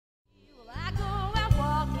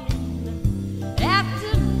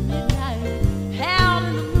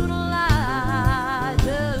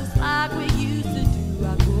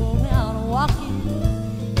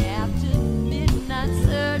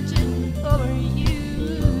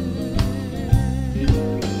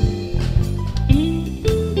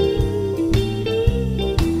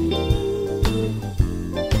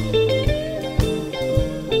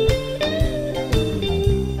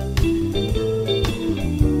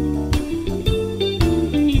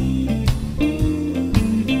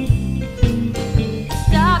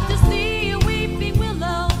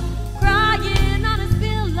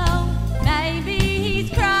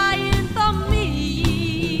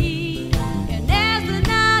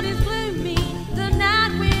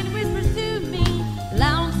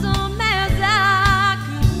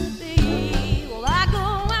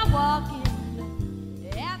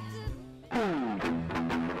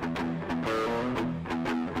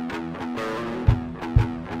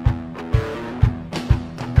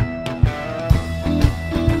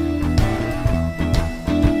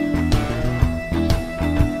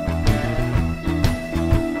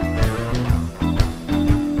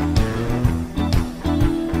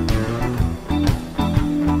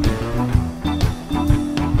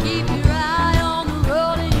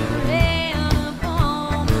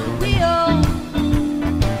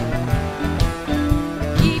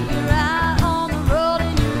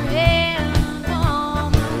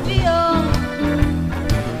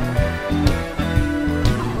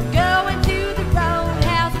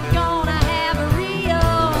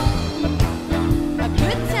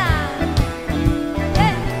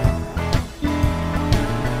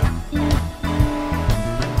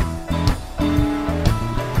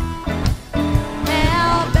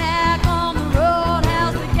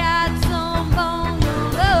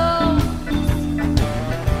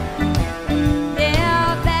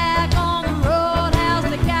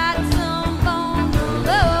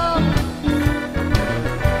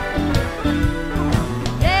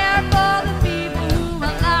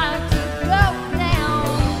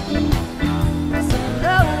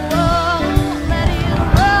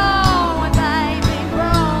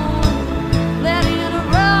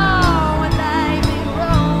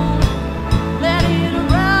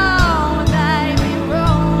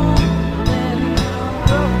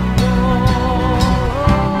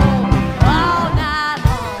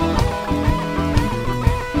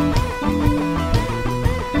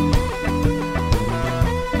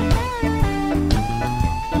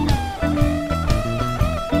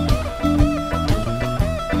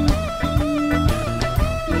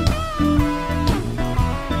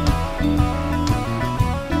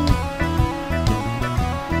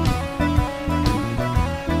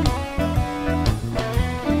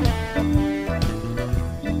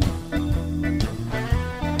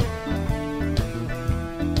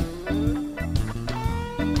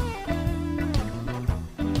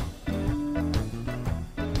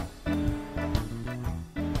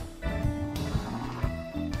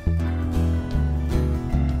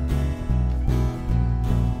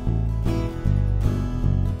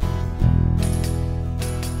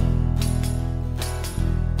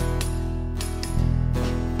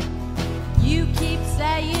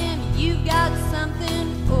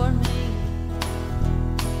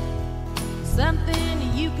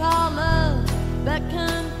something you call love, but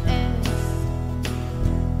confess.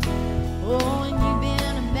 Oh, and you've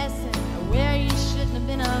been a messin' where you shouldn't have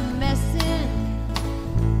been a messin',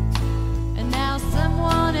 and now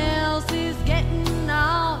someone else is getting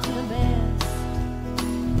all the best.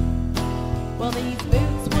 Well, these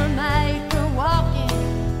boots were made for walking,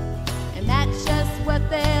 and that's just what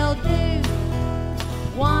they'll do.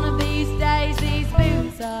 One of these days, these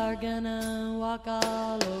boots are gonna walk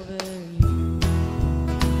all over you.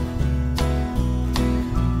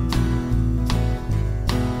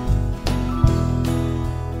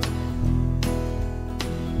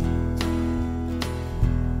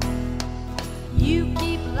 You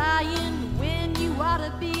keep lying when you ought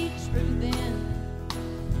to be truthing,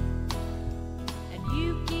 and you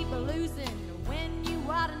keep losing when you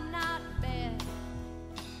ought to not bet.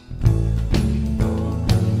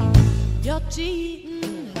 You're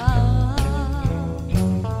cheating hard,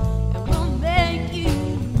 it will make you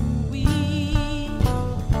weak.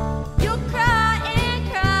 You'll cry and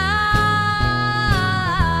cry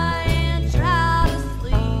and try to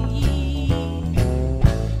sleep.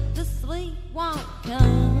 The sleep won't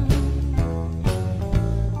come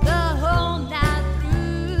the whole night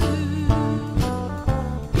through.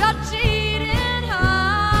 You're cheating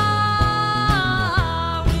hard,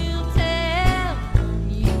 we'll tell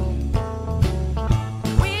you.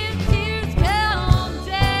 When tears come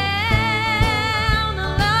down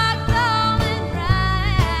like falling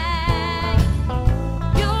rain,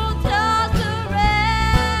 you'll toss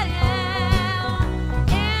around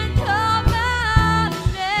and come out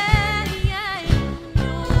shame.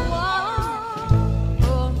 You'll walk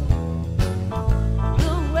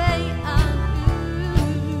the way I do.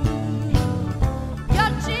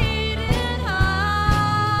 You're cheating hard,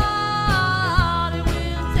 and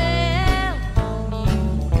we'll tell you.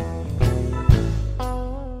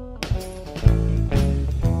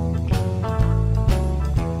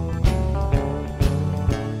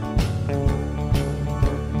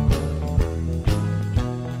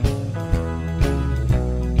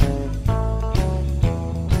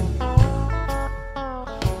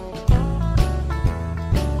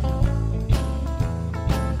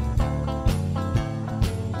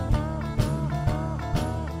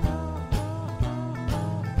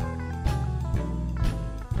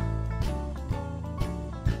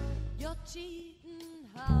 You're cheating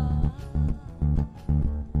hard.